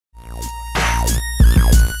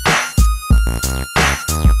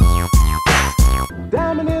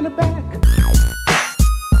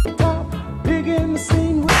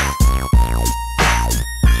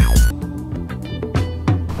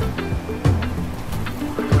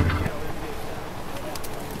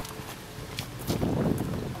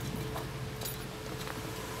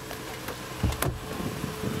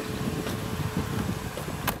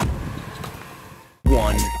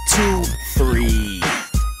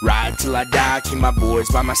till I die, keep my boys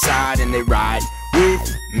by my side and they ride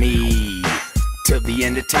with me. Till the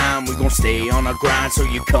end of time, we gon' stay on our grind, so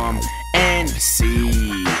you come and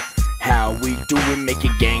see how we do it,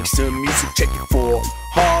 making gangster music. Check it for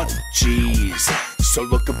hard G's. So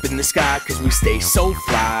look up in the sky, cause we stay so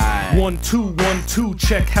fly. 1 2 1 2,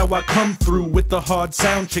 check how I come through with the hard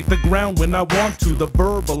sound. Shake the ground when I want to, the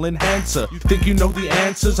verbal enhancer. You think you know the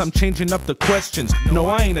answers? I'm changing up the questions. No,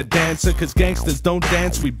 I ain't a dancer, cause gangsters don't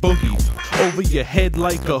dance, we boogie over your head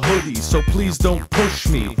like a hoodie. So please don't push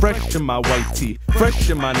me. Fresh in my white tee, fresh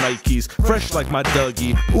in my Nikes, fresh like my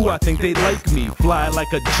Dougie. Ooh, I think they like me. Fly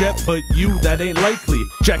like a jet, but you, that ain't likely.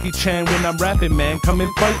 Jackie Chan when I'm rapping, man, come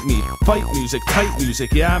and fight me. Fight music, tight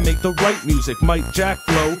music, yeah, I make the right music. Might jack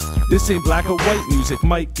flow, this ain't black or white music.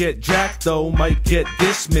 Might get jacked though, might get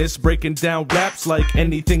dismissed. Breaking down raps like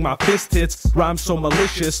anything my fist hits. Rhyme so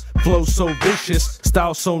malicious, flow so vicious,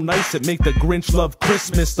 style so nice it make the Grinch love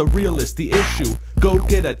Christmas. The realest, the issue, go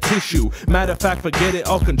get a tissue. Matter of fact, forget it,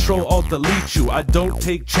 I'll control, I'll delete you. I don't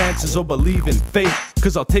take chances or believe in fate,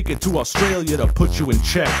 cause I'll take it to Australia to put you in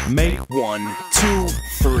check, mate. 1 2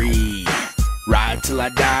 3, ride till I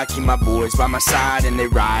die, keep my boys by my side and they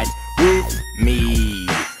ride with me.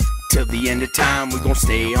 Till the end of time, we gon'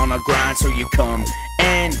 stay on our grind, so you come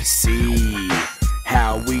and see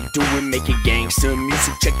how we do it, making gangster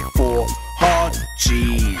music. Check it for hard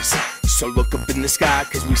G's. So look up in the sky,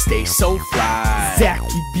 cause we stay so fly.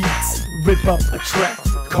 Zachy beats, rip up a track.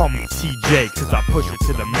 Call me TJ, cause I push it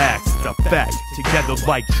to the max. It's a fact, together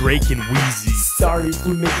like Drake and Weezy. Sorry if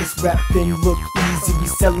we make this rap thing look easy. We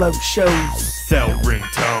sell out shows, Sell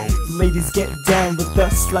ringtones. ladies get down with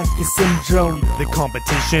us like your syndrome. The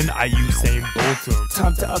competition, I Usain Bolt 'em.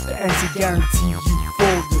 Time to up the ante, guarantee you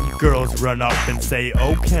fold 'em. Girls run up and say,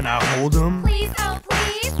 oh, can I hold 'em? Please, oh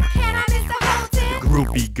please, can I Mr. Holton?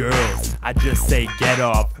 Groupie girls, I just say get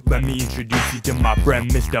off. Let me introduce you to my friend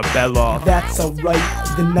Mr. Belloff. That's alright,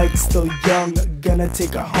 the night's still young. Gonna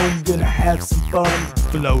take her home, gonna have some fun.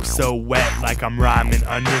 Flow so wet like I'm rhyming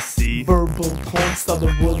undersea. Verbal porn star,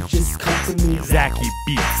 the world just come to me. Zachy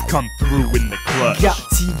beats come through in the clutch. Got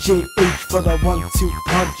TJH for the 1-2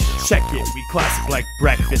 punch. Check it, we classic like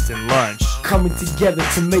breakfast and lunch. Coming together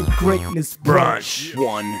to make greatness brunch.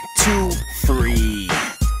 1 2 3,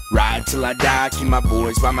 ride till I die, keep my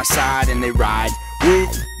boys by my side and they ride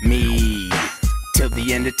with me. Till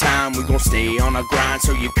the end of time, we gon' stay on our grind,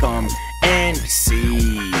 so you come and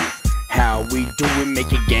see how we do it,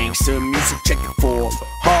 making gangster music. Check it for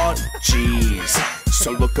hard G's.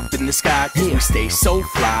 So look up in the sky, cause we stay so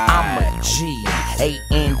fly. I'm a G,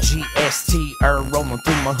 A-N-G-S-T, rolling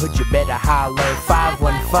through my hood, you better holler.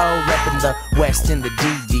 514, reppin' the West in the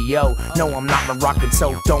DDO. No, I'm not a rockin',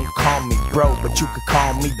 so don't call me bro, but you could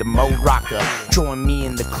call me the Mo Rocker. Join me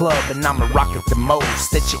in the club and I'ma rock it the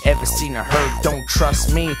most that you ever seen or heard. Don't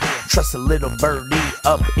trust me, trust a little birdie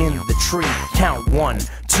up in the tree. Count 1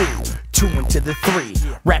 2 2 into the 3.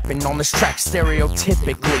 Rapping on this track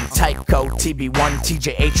stereotypically. Tyco, TB1,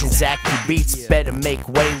 TJH, and Zachy beats. Better make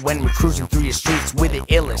way when we're cruising through your streets with the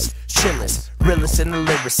illest, chillest, realest, and the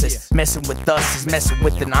lyricist. Messing with us is messing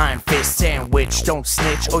with an iron fist sandwich. Don't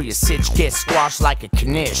snitch or your sitch gets squashed like a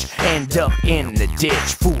knish. End up in the ditch,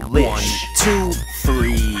 foolish. 1 2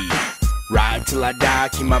 3, ride till I die,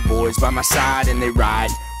 keep my boys by my side and they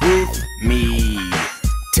ride with me.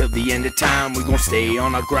 Till the end of time, we gon' stay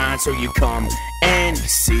on our grind, so you come and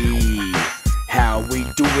see how we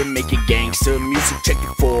do it, making gangster music. Check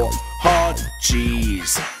it for hard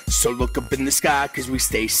G's. So look up in the sky, cause we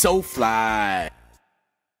stay so fly.